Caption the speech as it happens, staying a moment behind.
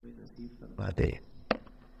فرما دے.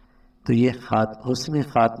 تو یہ حسن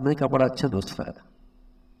خاتمے کا بڑا اچھا نسخہ ہے.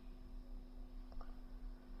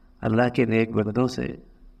 اللہ کے نیک بندوں سے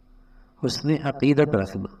حسن عقیدت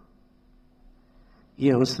رکھنا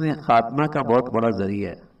یہ حسن خاتمہ کا بہت بڑا ذریعہ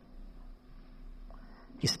ہے.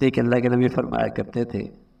 اس لیے کہ اللہ کے نبی فرمایا کرتے تھے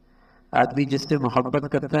آدمی جس سے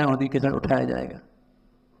محبت کرتا ہے انہیں کے ساتھ اٹھایا جائے گا,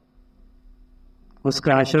 اس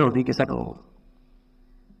کا حشر انہیں کے ساتھ ہوگا.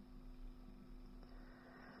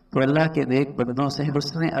 تو اللہ کے نیک بندوں سے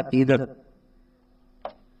حسن عقیدت,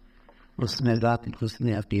 حسن ذات,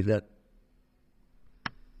 حسن عقیدت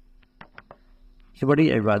یہ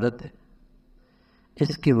بڑی عبادت ہے.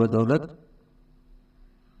 اس کی بدولت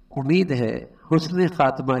امید ہے حسن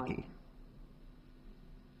خاتمہ کی.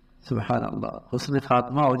 سبحان اللہ, حسن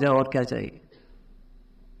خاتمہ ہو جائے اور کیا چاہیے.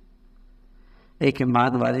 ایک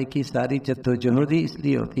ایمان والے کی ساری جد و جہد ہی اس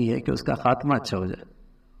لیے ہوتی ہے کہ اس کا خاتمہ اچھا ہو جائے.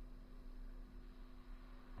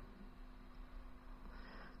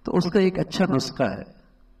 تو اس کا ایک اچھا نسخہ ہے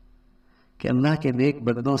کہ اللہ کے نیک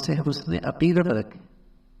بندوں سے حسن عقیدت رکھے.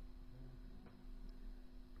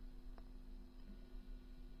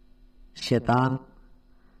 شیطان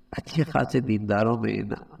اچھے خاصے دینداروں میں,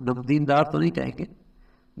 دیندار تو نہیں کہیں گے,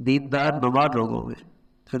 دیندار نماز لوگوں میں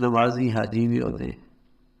جو نمازی حاجی بھی ہوتے ہیں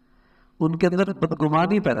ان کے اندر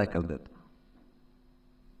بدگمانی پیدا کر دیتا.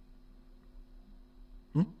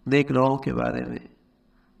 نیک لوگوں کے بارے میں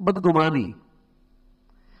بدگمانی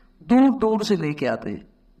دور دور سے لے کے آتے ہیں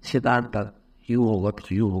شیطان کا, یوں ہوگا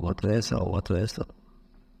تو یوں ہوگا تو ایسا ہوگا تو ایسا.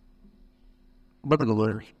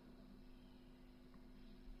 بدگمانی.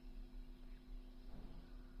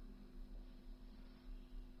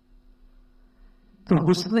 تو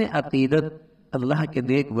حسن عقیدت, اللہ کے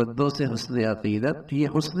نیک بندوں سے حسن عقیدت یہ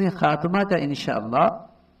حسن خاتمہ کا انشاءاللہ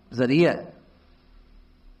ذریعہ ہے.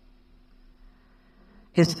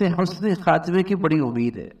 اس سے حسن خاتمے کی بڑی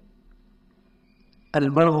امید ہے.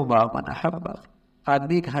 المرء مع من احب,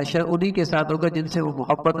 آدمی کا حشر انہی کے ساتھ ہوگا جن سے وہ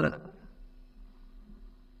محبت رکھتا,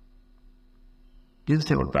 جن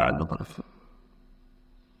سے وہ تعلق رکھتا.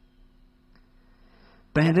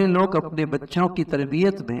 پہلے لوگ اپنے بچوں کی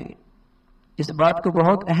تربیت میں اس بات کو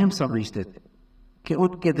بہت اہم سمجھتے تھے کہ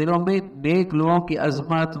ان کے دلوں میں نیک لوگوں کی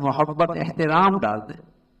عظمت, محبت, احترام ڈال دیں.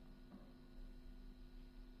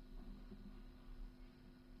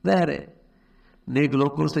 ظاہر ہے نیک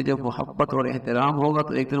لوگوں سے جب محبت اور احترام ہوگا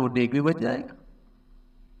تو ایک دن وہ نیک بھی بچ جائے گا.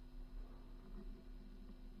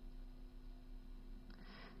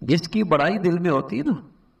 جس کی بڑائی دل میں ہوتی ہے نا,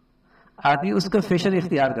 آدمی اس کا فیشن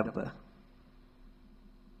اختیار کرتا ہے,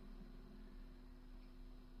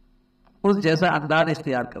 اس جیسا انداز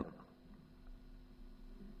اختیار کرتا.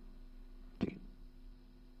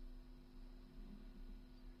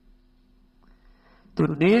 تو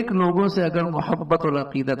نیک لوگوں سے اگر محبت اور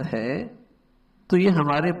عقیدت ہے تو یہ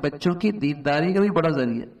ہمارے بچوں کی دینداری کا بھی بڑا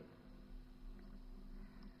ذریعہ.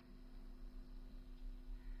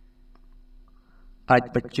 آج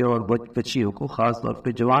بچے اور بچیوں کو, خاص طور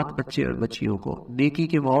پہ جوان بچے اور بچیوں کو نیکی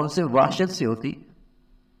کے ماحول سے وحشت سے ہوتی,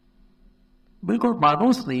 بالکل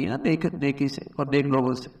مانوس نہیں ہے نیکی سے اور نیک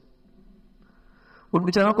لوگوں سے. ان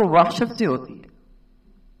بیچاروں کو وحشت سے ہوتی ہے.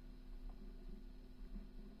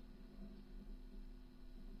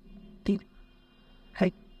 ٹھیک ہے.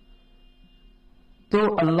 تو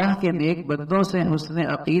اللہ کے نیک بندوں سے حسن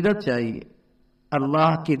عقیدت چاہیے.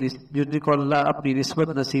 اللہ کی جن کو اللہ اپنی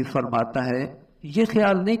نسبت نصیب فرماتا ہے یہ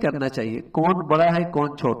خیال نہیں کرنا چاہیے کون بڑا ہے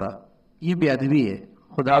کون چھوٹا. یہ بے ادبی ہے.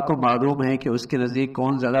 خدا کو معلوم ہے کہ اس کے نزدیک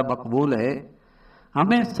کون زیادہ مقبول ہے.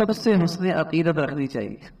 ہمیں سب سے حسن عقیدت رکھنی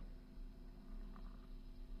چاہیے.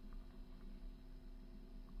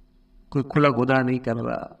 کوئی کھلا گناہ نہیں کر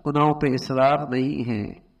رہا, گناہوں پہ اصرار نہیں ہے,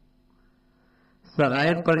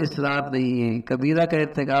 صغائر پر اصرار نہیں ہے, کبیرہ کا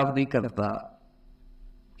ارتکاب نہیں کرتا,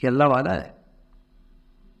 یہ اللہ والا ہے.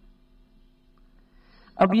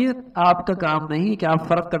 اب یہ آپ کا کام نہیں کہ آپ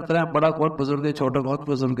فرق کرتے رہیں بڑا کون بزرگ ہے چھوٹا کون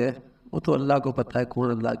بزرگ ہے. وہ تو اللہ کو پتہ ہے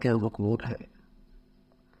کون اللہ کے مقبول ہے.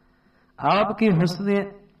 آپ کی حسن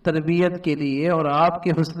تربیت کے لیے اور آپ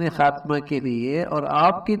کے حسن خاتمہ کے لیے اور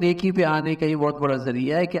آپ کی نیکی پہ آنے کا یہ بہت بڑا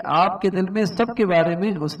ذریعہ ہے کہ آپ کے دل میں سب کے بارے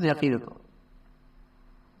میں حسن عقیدت ہو,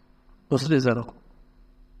 حسن ظن ہو.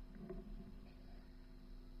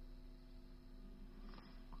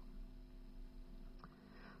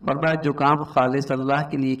 فرمایا جو کام خالص اللہ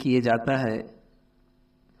کے لیے کیے جاتا ہے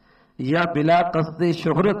یا بلا قصد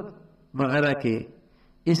شہرت وغیرہ کے,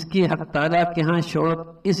 اس کی حق تعالیٰ کے ہاں شہرت,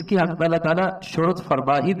 اس کی حق تعالیٰ شہرت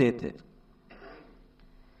فرما ہی دیتے.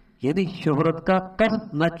 یعنی شہرت کا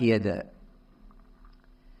قصد نہ کیا جائے,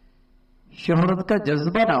 شہرت کا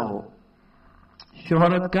جذبہ نہ ہو,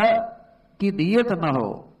 شہرت کی نیت نہ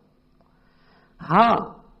ہو. ہاں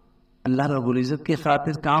اللہ رب العزت کی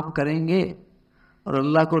خاطر کام کریں گے اور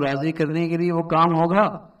اللہ کو راضی کرنے کے لیے وہ کام ہوگا،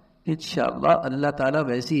 انشاءاللہ اللہ تعالیٰ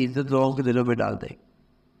ویسی عزت لوگوں کے دلوں میں ڈال دے گا،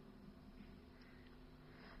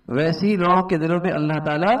 ویسی لوگوں کے دلوں میں اللہ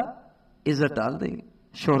تعالیٰ عزت ڈال دے گی،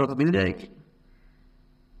 شہرت مل جائے گی۔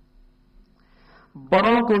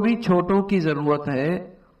 بڑوں کو بھی چھوٹوں کی ضرورت ہے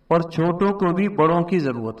اور چھوٹوں کو بھی بڑوں کی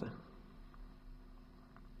ضرورت ہے۔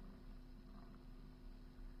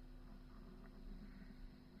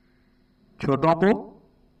 چھوٹوں کو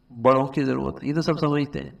بڑوں کی ضرورت ہے، یہ تو سب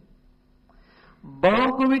سمجھتے ہیں، بڑوں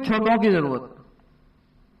کو بھی چھوٹوں کی ضرورت ہے۔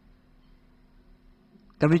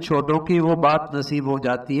 کبھی چھوٹوں کی وہ بات نصیب ہو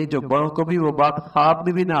جاتی ہے جو بڑوں کو بھی وہ بات خواب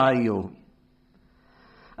میں بھی نہ آئی ہوگی۔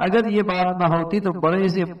 اگر یہ بات نہ ہوتی تو بڑے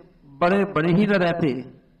سے بڑے بڑے ہی نہ رہتے،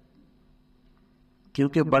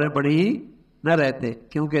 کیونکہ بڑے بڑے ہی نہ رہتے،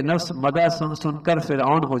 کیونکہ نفس مدح سن سن کر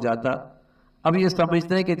فرعون ہو جاتا۔ اب یہ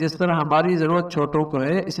سمجھتے ہیں کہ جس طرح ہماری ضرورت چھوٹوں کو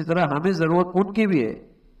ہے اسی طرح ہمیں ضرورت ان کی بھی ہے۔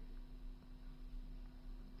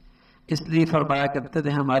 اس لیے فرمایا کرتے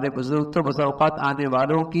تھے ہمارے بزرگ تو بسا اوقات آنے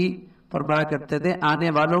والوں کی فرمایا کرتے تھے آنے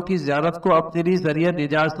والوں کی زیارت کو اپنے لیے ذریعہ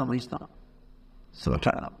نجات سمجھتا ہوں۔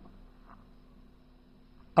 سبحان اللہ۔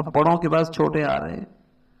 اب بڑوں کے پاس چھوٹے آ رہے ہیں،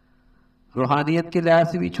 روحانیت کے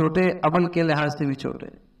لحاظ سے بھی چھوٹے، عمل کے لحاظ سے بھی چھوٹے،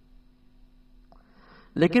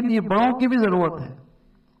 لیکن یہ بڑوں کی بھی ضرورت ہے۔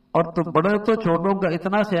 اور تو بڑے تو چھوٹوں کا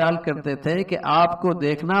اتنا خیال کرتے تھے کہ آپ کو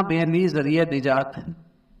دیکھنا میرے لیے ذریعہ نجات ہے،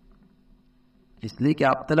 اس لیے کہ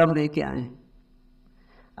آپ طلب لے کے آئے،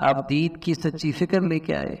 آپ دین کی سچی فکر لے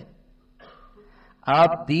کے آئے،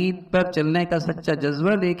 آپ دین پر چلنے کا سچا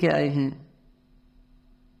جذبہ لے کے آئے ہیں،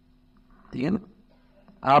 ٹھیک ہے نا؟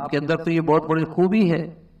 آپ کے اندر تو یہ بہت بڑی خوبی ہے۔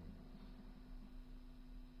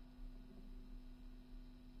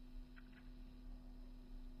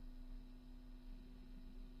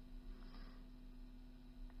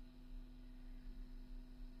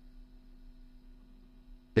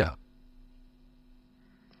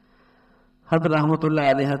 حضرت رحمۃ اللہ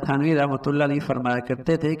علیہ تھانوی رحمۃ اللہ علیہ فرمایا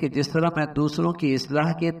کرتے تھے کہ جس طرح میں دوسروں کی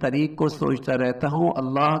اصلاح کے طریق کو سوچتا رہتا ہوں،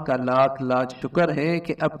 اللہ کا لاکھ لاکھ شکر ہے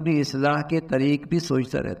کہ اپنی اصلاح کے طریق بھی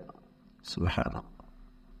سوچتا رہتا ہوں۔ سبحان اللہ،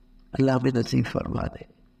 اللہ ہمیں نصیب فرما دے۔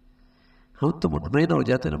 ہم تو مطمئن ہو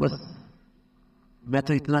جاتے نا، بس میں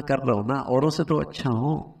تو اتنا کر رہا ہوں نا، اوروں سے تو اچھا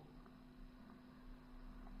ہوں،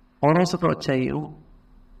 اوروں سے تو اچھا ہی ہوں۔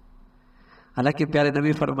 حالانکہ پیارے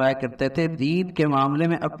نبی فرمایا کرتے تھے دین کے معاملے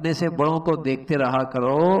میں اپنے سے بڑوں کو دیکھتے رہا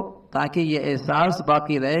کرو تاکہ یہ احساس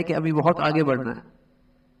باقی رہے کہ ابھی بہت آگے بڑھنا ہے،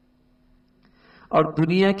 اور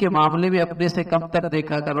دنیا کے معاملے میں اپنے سے کم تک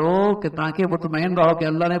دیکھا کرو کہ تاکہ مطمئن رہو کہ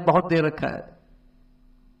اللہ نے بہت دے رکھا ہے۔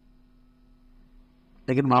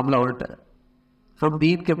 لیکن معاملہ الٹا ہے، ہم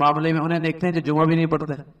دین کے معاملے میں انہیں دیکھتے ہیں جو جمعہ بھی نہیں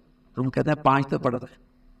پڑھتے، ہم کہتے ہیں 5 تو پڑھتے ہیں۔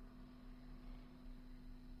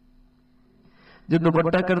 جو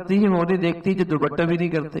دوپٹہ کرتی ہے وہ انہیں دیکھتی جو دوپٹہ بھی نہیں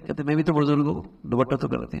کرتے، کہتے میں بھی تو بزرگ ہوں، دوپٹہ تو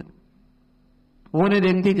کرتے ہیں۔ وہ انہیں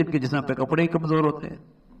دیکھتی جن کے جسم پہ کپڑے ہی کمزور ہوتے ہیں۔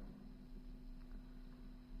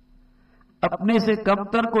 اپنے سے کم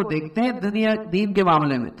تر کو دیکھتے ہیں دنیا دین کے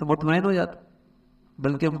معاملے میں تو مطمئن ہو جاتا،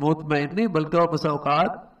 بلکہ مطمئن نہیں بلکہ وہ بسا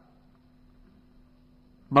اوقات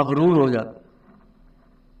مغرور ہو جاتا،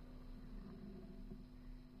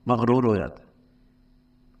 مغرور ہو جاتا،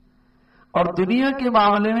 اور دنیا کے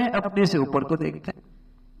معاملے میں اپنے سے اوپر کو دیکھتے ہیں۔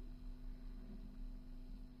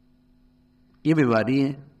 یہ بیماری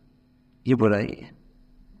ہے، یہ برائی ہے۔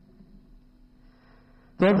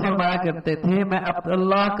 تو فرمایا کرتے تھے میں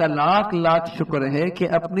اللہ کا لاکھ لاکھ شکر ہے کہ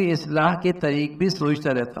اپنی اصلاح کے طریق بھی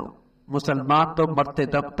سوچتا رہتا ہوں۔ مسلمان تو مرتے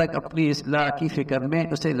دم تک اپنی اصلاح کی فکر میں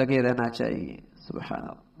اسے لگے رہنا چاہیے۔ سبحان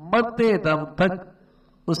اللہ، مرتے دم تک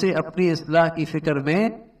اسے اپنی اصلاح کی فکر میں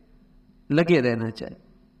لگے رہنا چاہیے،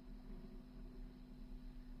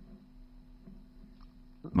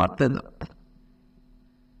 مرتے دم تک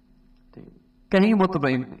کہیں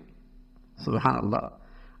مطمئن نہیں۔ سبحان اللہ،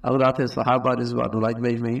 حضرات صحابہ رضوان اللہ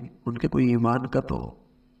اجمعین ان کے کوئی ایمان کا تو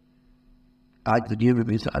آج دنیا میں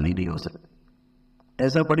مثال ہی نہیں ہو سکتی،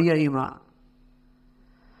 ایسا بڑھیا ایمان،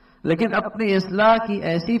 لیکن اپنی اصلاح کی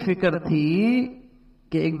ایسی فکر تھی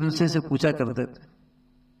کہ ایک دوسرے سے پوچھا کرتے تھے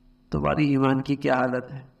تمہاری ایمان کی کیا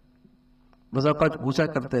حالت ہے، بس اوقات پوچھا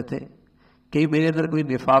کرتے تھے کہ میرے اندر کوئی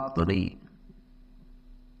نفاق تو نہیں،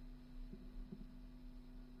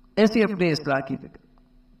 ایسی اپنی اصلاح کی فکر۔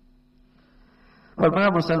 فرمایا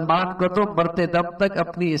مسلمان کو تو مرتے دم تک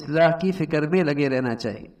اپنی اصلاح کی فکر میں لگے رہنا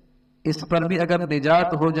چاہیے، اس پر بھی اگر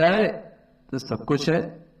نجات ہو جائے تو سب کچھ ہے،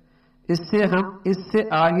 اس سے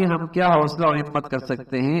آگے ہم کیا حوصلہ اور ہمت کر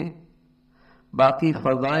سکتے ہیں؟ باقی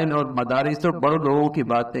فضائل اور مدارس تو بڑے لوگوں کی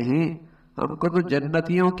باتیں ہیں، ہم کو تو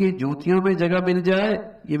جنتیوں کی جوتیوں میں جگہ مل جائے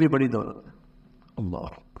یہ بھی بڑی دولت ہے۔ اللہ،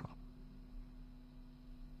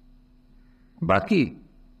 باقی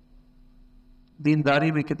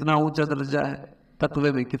دینداری میں کتنا اونچا درجہ ہے،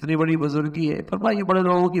 تقوی میں کتنی بڑی بزرگی ہے، فرمایا یہ بڑے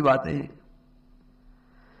لوگوں کی باتیں ہیں.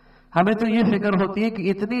 ہمیں تو یہ فکر ہوتی ہے کہ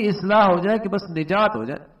اتنی اصلاح ہو جائے کہ بس نجات ہو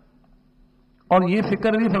جائے، اور یہ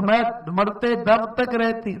فکر بھی فرمایا مرتے دم تک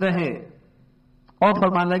رہتی رہے. اور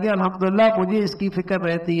فرمانے لگے الحمدللہ مجھے اس کی فکر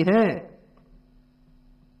رہتی ہے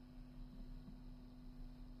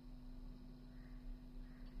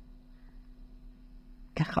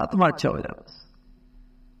کہ خاتمہ اچھا ہو جائے، بس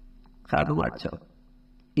خاتمہ اچھا ہو،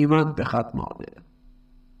 ایمان پہ خاتمہ ہو جائے.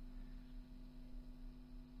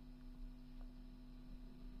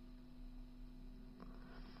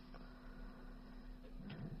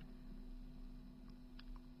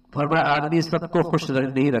 فرمایا آدمی سب کو خوش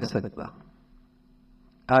نہیں رکھ سکتا،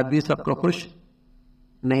 آدمی سب کو خوش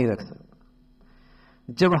نہیں رکھ سکتا.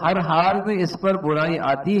 جب ہر حال میں اس پر برائی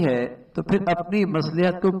آتی ہے تو پھر اپنی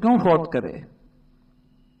مصلحت کو کیوں فوت کرے،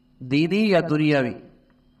 دینی یا دنیاوی؟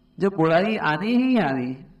 جب برائی آنی ہی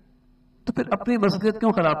آنی تو پھر اپنی مصلحت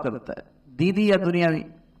کیوں خراب کرتا ہے، دینی یا دنیاوی؟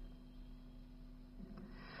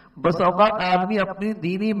 بس اوقات آدمی اپنی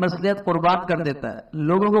دینی مصلحت قربان کر دیتا ہے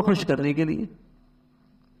لوگوں کو خوش کرنے کے لیے،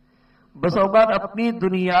 بس اوقات اپنی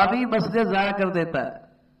دنیاوی مصلحت ضائع کر دیتا ہے،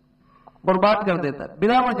 قربان کر دیتا ہے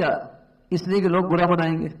بلا وجہ، اس لیے کہ لوگ برا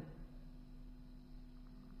بنائیں گے.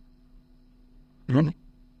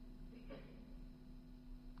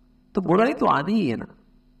 تو برائی تو آنی ہی ہے نا.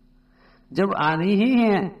 جب آنی ہی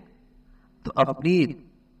ہے تو اپنی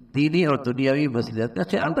دینی اور دنیاوی مصلحت کا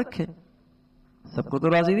خیال رکھے. سب کو تو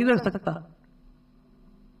راضی نہیں رکھ سکتا،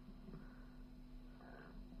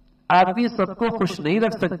 آدمی سب کو خوش نہیں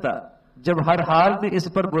رکھ سکتا. جب ہر حال میں اس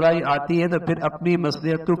پر برائی آتی ہے تو پھر اپنی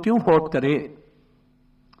مصلحت کو کیوں فوت کرے؟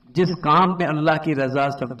 جس کام میں اللہ کی رضا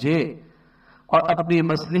سمجھے اور اپنی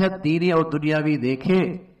مصلحت دینی اور دنیاوی دیکھے،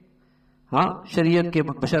 ہاں شریعت کے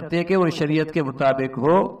بشرطے کہ وہ شریعت کے مطابق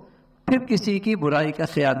ہو، پھر کسی کی برائی کا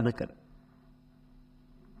خیال نہ کرے.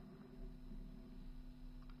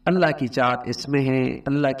 اللہ کی چاہت اس میں ہے،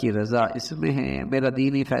 اللہ کی رضا اس میں ہے، میرا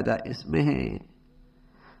دینی فائدہ اس میں ہے،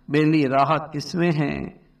 میرے لیے راحت اس میں ہے،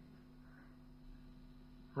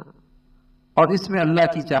 اور اس میں اللہ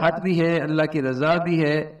کی چاہت بھی ہے، اللہ کی رضا بھی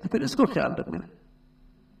ہے، تو پھر اس کو خیال رکھنا ہے.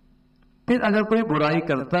 پھر اگر کوئی برائی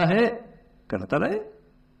کرتا ہے کرتا رہے،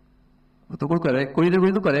 وہ تو کوئی نہ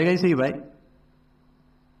کوئی تو کرے گا ہی صحیح بھائی.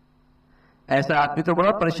 ایسا آدمی تو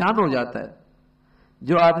بڑا پریشان ہو جاتا ہے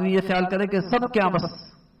جو آدمی یہ خیال کرے کہ سب کیا بس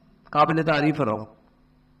قابل تعریف رہو،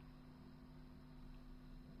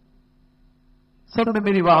 سب میں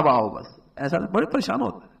میری واہ واہ ہو، بس ایسا بڑے پریشان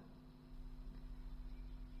ہوتا ہے.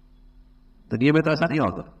 دنیا میں تو ایسا نہیں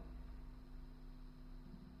ہوتا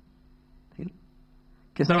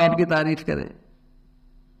کہ سب آپ کی تعریف کریں.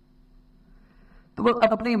 تو وہ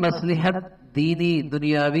اپنی مصلحت دینی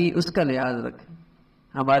دنیاوی اس کا لحاظ رکھیں.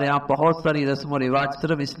 ہمارے ہاں بہت ساری رسم و رواج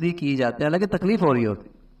صرف اس لیے کی جاتے ہیں حالانکہ تکلیف ہو رہی ہوتی،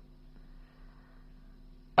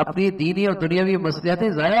 اپنی دینی اور دنیاوی مصلحتیں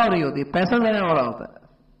ضائع ہو رہی ہوتی، پیسہ ضائع ہو رہا ہوتا ہے،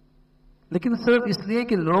 لیکن صرف اس لیے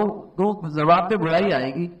کہ لوگوں زبان پہ برائی آئے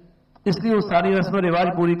گی اس لیے وہ ساری رسم و رواج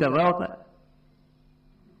پوری کر رہا ہوتا ہے.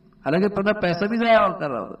 حالانکہ پتہ پیسہ بھی ضائع کر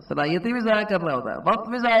رہا ہوتا ہے، صلاحیتیں بھی ضائع کر رہا ہوتا ہے، وقت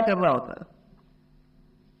بھی ضائع کر رہا ہوتا ہے،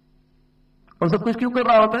 اور سب کچھ کیوں کر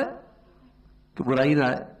رہا ہوتا ہے کہ برائی نہ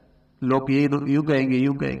آئے، لوگ یوں کہیں گے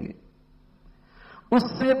یوں کہیں گے. اس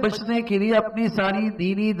سے بچنے کے لیے اپنی ساری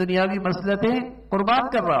دینی دنیاوی مصلحتیں قربان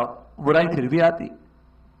کر رہا ہو، برائی پھر بھی آتی.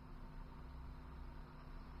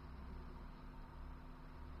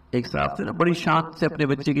 ایک صاحب سے نا بڑی شان سے اپنے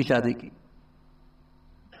بچے کی شادی کی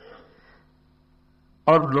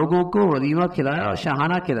اور لوگوں کو ولیمہ کھلایا اور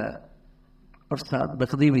شاہانہ کھلایا اور ساتھ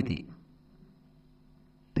نقدی بھی تھی.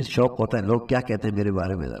 پھر شوق ہوتا ہے لوگ کیا کہتے ہیں میرے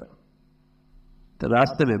بارے میں ذرا. تو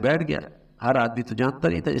راستے میں بیٹھ گیا، ہر آدمی تو جانتا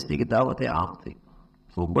نہیں تھا، اس لیے کہ دعوت عام تھی،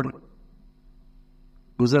 وہ بڑی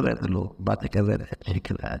گزر رہے تھے، لوگ باتیں کر رہے تھے، اچھی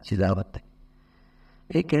کھلایا، اچھی دعوت تھی.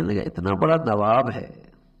 ایک کہنے لگا اتنا بڑا نواب ہے،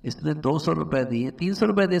 اس نے 200 روپے دیے، 300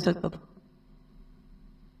 روپے دے سکتا تھا،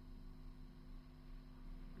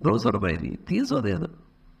 200 روپے دیے 300 دے دو.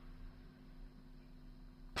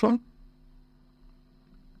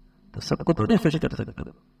 تو سب کو تو نہیں خوش کر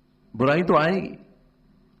سکتے، برائی تو آئے گی،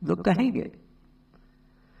 لوگ کہیں گے.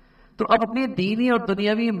 تو اپنی دینی اور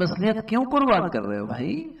دنیاوی مصلحت کیوں قربان کر رہے ہو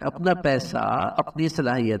بھائی؟ اپنا پیسہ، اپنی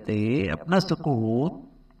صلاحیتیں، اپنا سکون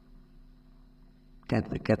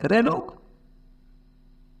کہتے رہے لوگ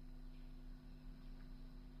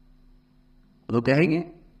کہیں گے.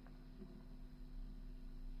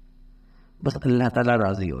 بس اللہ تعالیٰ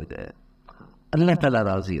راضی ہو جائے، اللہ تعالیٰ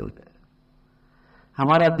راضی ہو جائے،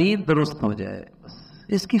 ہمارا دین درست ہو جائے، بس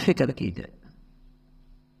اس کی فکر کی جائے.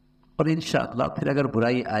 اور انشاءاللہ پھر اگر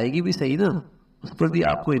برائی آئے گی بھی صحیح نا، اس پر بھی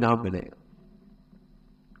آپ کو انعام ملے گا،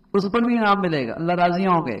 اس پر بھی انعام ملے گا، اللہ راضی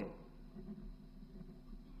ہوں گے۔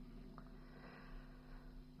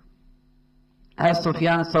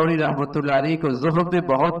 سفیان ثوری رحمۃ اللہ علیہ کو زہد میں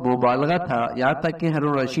بہت مبالغہ تھا، یہاں تک کہ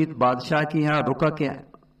ہارون رشید بادشاہ کے یہاں رکا کے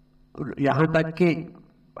یہاں تک کہ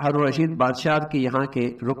ہارون رشید بادشاہ کے یہاں کے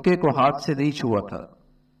رکے کو ہاتھ سے نہیں چھوا تھا،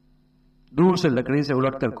 دور سے لکڑی سے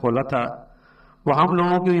الٹ کر کھولا تھا۔ وہ ہم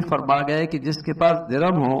لوگوں کو یہ فرما گئے کہ جس کے پاس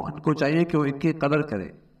درم ہو ان کو چاہیے کہ وہ ان کی قدر کرے،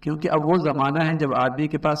 کیونکہ اب وہ زمانہ ہے جب آدمی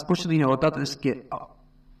کے پاس کچھ نہیں ہوتا تو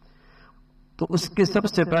اس کے سب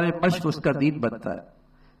سے پہلے مشق اس کا دین بنتا ہے۔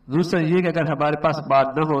 دوسرا یہ کہ اگر ہمارے پاس بات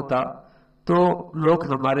نہ ہوتا تو لوگ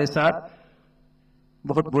ہمارے ساتھ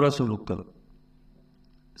بہت برا سلوک کرو۔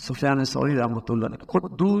 سفیان ثوری رحمۃ اللہ علیہ خود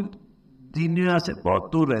دور دنیا سے بہت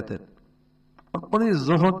دور رہتے تھے اور بڑی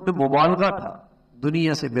زہد میں مبالغہ تھا،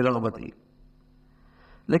 دنیا سے بے رغبتی،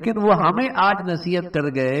 لیکن وہ ہمیں آج نصیحت کر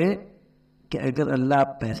گئے کہ اگر اللہ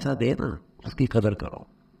پیسہ دے نا اس کی قدر کرو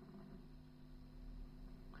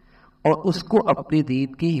اور اس کو اپنے دین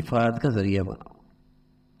کی حفاظت کا ذریعہ بناؤ،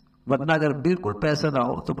 ورنہ اگر بالکل پیسہ نہ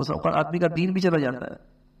ہو تو بس اوقات آدمی کا دین بھی چلا جاتا ہے۔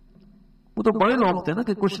 وہ تو بڑے لوگ تھے نا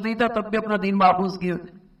کہ کچھ نہیں تھا تب بھی اپنا دین محفوظ کیے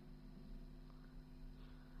ہوتے۔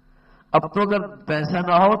 اب تو اگر پیسہ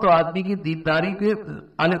نہ ہو تو آدمی کی دینداری کے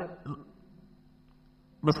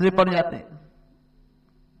مسئلے پڑ جاتے ہیں،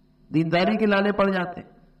 دینداری کے لالے پڑ جاتے ہیں۔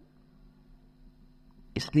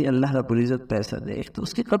 اس لیے اللہ رب العزت پیسہ دے تو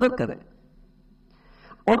اس کی قدر کرے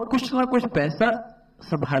اور کچھ نہ کچھ پیسہ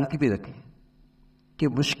سنبھال کے بھی رکھے کہ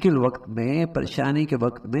مشکل وقت میں، پریشانی کے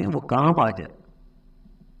وقت میں وہ کام آ جائے،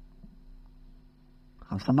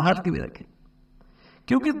 ہم سنبھال کے بھی رکھیں،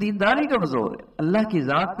 کیونکہ دینداری کمزور ہے، اللہ کی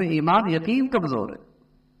ذات پہ ایمان یقین کمزور ہے،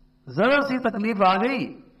 ذرا سی تکلیف آ گئی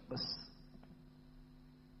بس۔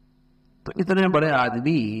 تو اتنے بڑے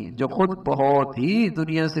آدمی جو خود بہت ہی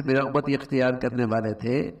دنیا سے بے رغبتی اختیار کرنے والے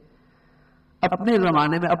تھے، اپنے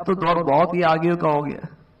زمانے میں، اب تو دور بہت ہی آگے کا ہو گیا،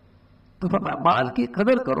 تو مال کی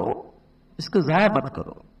قدر کرو، اس کو ضائع مت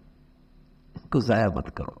کرو، اس کو ضائع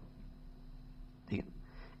مت کرو، ٹھیک ہے؟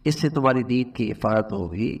 اس سے تمہاری دین کی حفاظت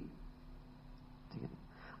ہوگی،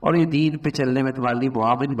 اور یہ دین پہ چلنے میں تمہارے لیے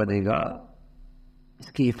معاون بنے گا۔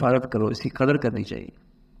 اس کی حفاظت کرو، اس کی قدر کرنی چاہیے۔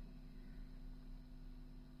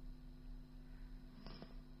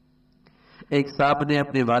 ایک صاحب نے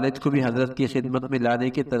اپنے والد کو بھی حضرت کی خدمت میں لانے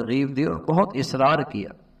کی ترغیب دی اور بہت اصرار کیا۔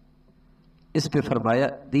 اس پہ فرمایا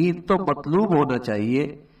دین تو مطلوب ہونا چاہیے،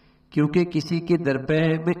 کیونکہ کسی کے درپے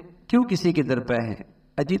میں کیوں کسی کے درپے ہیں؟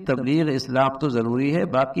 اجی تبلیغ اسلام تو ضروری ہے،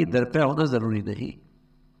 باقی درپے ہونا ضروری نہیں۔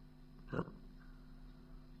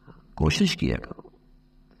 کوشش کیا کرو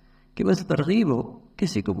کہ بس ترغیب ہو،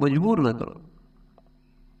 کسی کو مجبور نہ کرو،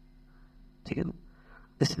 ٹھیک ہے نا؟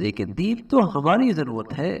 اس لیے کہ دین تو ہماری ضرورت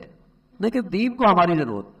ہے، لیکن دین کو ہماری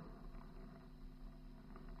ضرورت،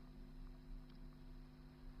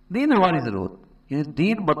 دین ہماری ضرورت، یعنی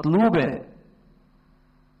دین مطلوب ہے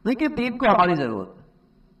لیکن دین کو ہماری ضرورت۔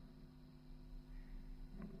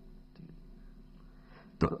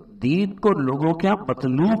 تو دین کو لوگوں کیا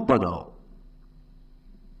مطلوب بناؤ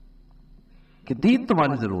کہ دین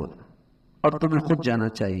تمہاری ضرورت ہے، اور تمہیں خود جانا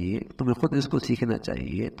چاہیے، تمہیں خود اس کو سیکھنا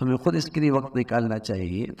چاہیے، تمہیں خود اس کے لیے وقت نکالنا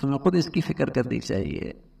چاہیے، تمہیں خود اس کی فکر کرنی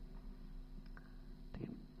چاہیے،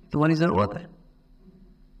 تمہاری ضرورت ہے۔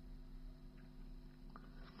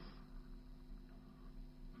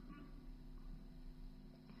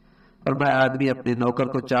 اور میں آدمی اپنے نوکر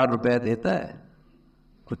کو 4 روپے دیتا ہے،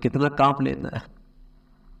 وہ کتنا کام لینا ہے،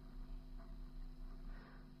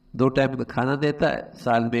 2 ٹائم کا کھانا دیتا ہے،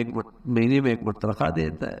 سال میں مہینے میں 1 مرتبہ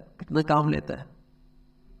دیتا ہے، کتنا کام لیتا ہے،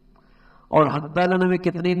 اور حق تعالیٰ نے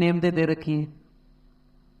کتنی نعمتیں دے رکھی ہیں،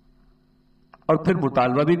 اور پھر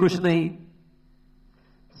مطالبہ بھی کچھ نہیں،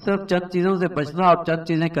 صرف چند چیزوں سے بچنا اور چند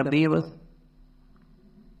چیزیں کرنی ہے بس۔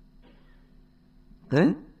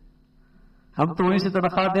 ہم تو وہیں سے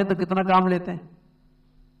تنخواہ دیں تو کتنا کام لیتے ہیں،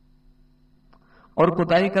 اور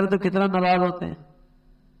کوتاہی کریں تو کتنا ناراض ہوتے ہیں،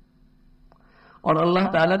 اور اللہ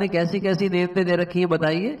تعالیٰ نے کیسی کیسی نعمتیں دے رکھی ہیں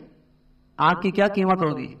بتائیے۔ آنکھ کی کیا قیمت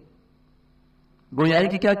ہوگی، گویائی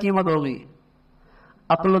کی کیا قیمت ہوگی،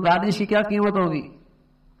 عقل و دانش کی کیا قیمت ہوگی،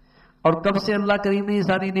 اور کب سے اللہ کریم نے یہ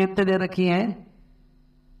ساری نعمتیں دے رکھی ہیں،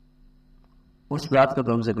 اس ذات کا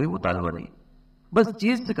تو ہم سے کوئی مطالبہ نہیں، بس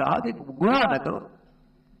چیز سے کہا کہ گناہ نہ کرو،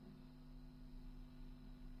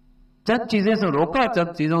 چند چیزیں سے روکا،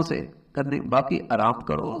 چند چیزوں سے کرنے، باقی آرام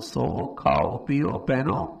کرو، سو، کھاؤ، پیو،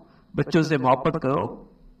 پہنو، بچوں سے محبت کرو،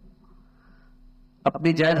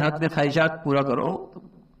 اپنی جائز حد میں خواہشات پورا کرو،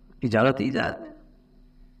 اجازت ہے۔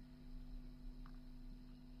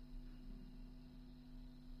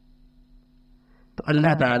 تو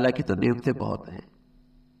اللہ تعالیٰ کی تو نعمتیں بہت ہیں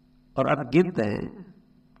اور انگنت ہیں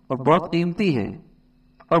اور بہت قیمتی ہیں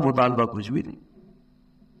اور مطالبہ کچھ بھی نہیں.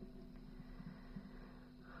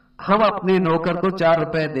 ہم اپنے نوکر کو 4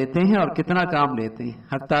 روپے دیتے ہیں اور کتنا کام لیتے ہیں.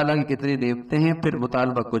 حق تعالیٰ کی کتنی نعمتیں ہیں، پھر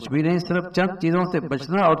مطالبہ کچھ بھی نہیں، صرف چند چیزوں سے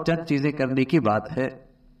بچنا اور چند چیزیں کرنے کی بات ہے.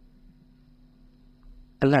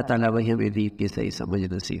 اللہ تعالیٰ وہی ہمیں دین کی صحیح سمجھ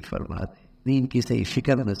نصیب فرما دے، دین کی صحیح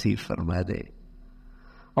فکر نصیب فرما دے.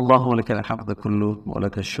 اللہم لک الحمد کلہ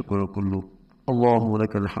ولک الشکر کلہ، اللہم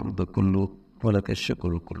لک الحمد کلہ ولک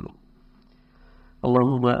الشکر کلہ.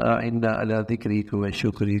 اللہم اعنا علی ذکرک و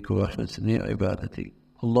شکرک و حسن عبادتک،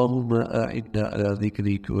 اللہم اعنا علی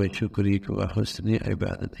ذکرک و شکرک و حسن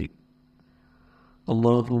عبادتک،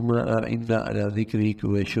 اللہم اعنا علی ذکرک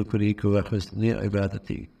و شکرک و حسن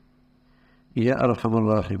عبادتک. یا ارحم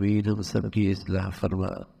الراحمین، ہم سب کی اصلاح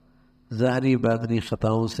فرما، ظاہری باطنی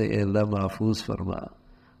خطاؤں سے اے اللہ محفوظ فرما،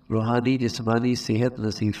 روحانی جسمانی صحت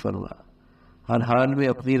نصیب فرما، ہر حال میں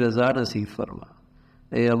اپنی رضا نصیب فرما.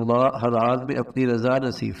 اے اللہ ہر حال میں اپنی رضا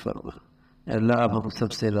نصیب فرما. اے اللہ اب ہم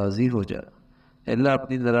سب سے راضی ہو جا. اے اللہ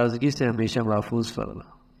اپنی ناراضگی سے ہمیشہ محفوظ فرما.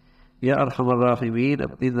 یا ارحم الراحمین،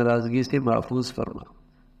 اپنی ناراضگی سے محفوظ فرما،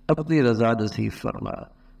 اپنی رضا نصیب فرما.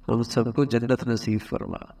 ہم سب کو جنت نصیب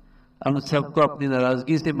فرما، ہم سب کو اپنی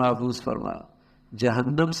ناراضگی سے محفوظ فرما،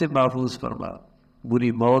 جہنم سے محفوظ فرما،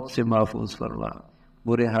 بری موت سے محفوظ فرما،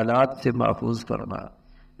 برے حالات سے محفوظ فرما.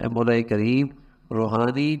 اے مولا کریم،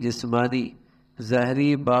 روحانی جسمانی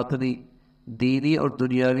ظاہری باطنی دینی اور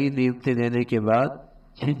دنیاوی نعمتیں دینے کے بعد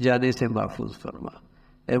چھن جانے سے محفوظ فرما.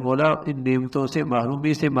 اے مولا ان نعمتوں سے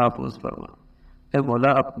محرومی سے محفوظ فرما. اے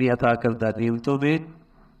مولا اپنی عطا کردہ نعمتوں میں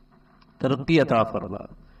ترقی عطا فرما،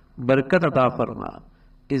 برکت عطا فرما،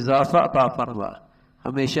 اضافہ عطا فرما.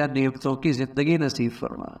 ہمیشہ نعمتوں کی زندگی نصیب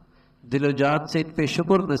فرما، دل و جان سے ان پہ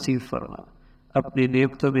شکر نصیب فرما. اپنی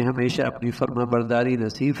نعمتوں میں ہمیشہ اپنی فرما برداری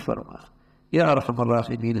نصیب فرما. یا ارحم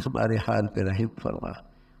الراحمین، ہمارے حال پہ رحم فرما،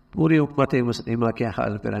 پوری امت مسلمہ کے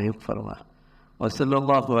حال پہ رحم فرما. وصلی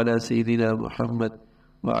اللہ علی سیدنا محمد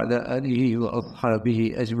وعلی آلہ واصحابہ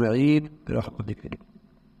اجمعین برحمتک.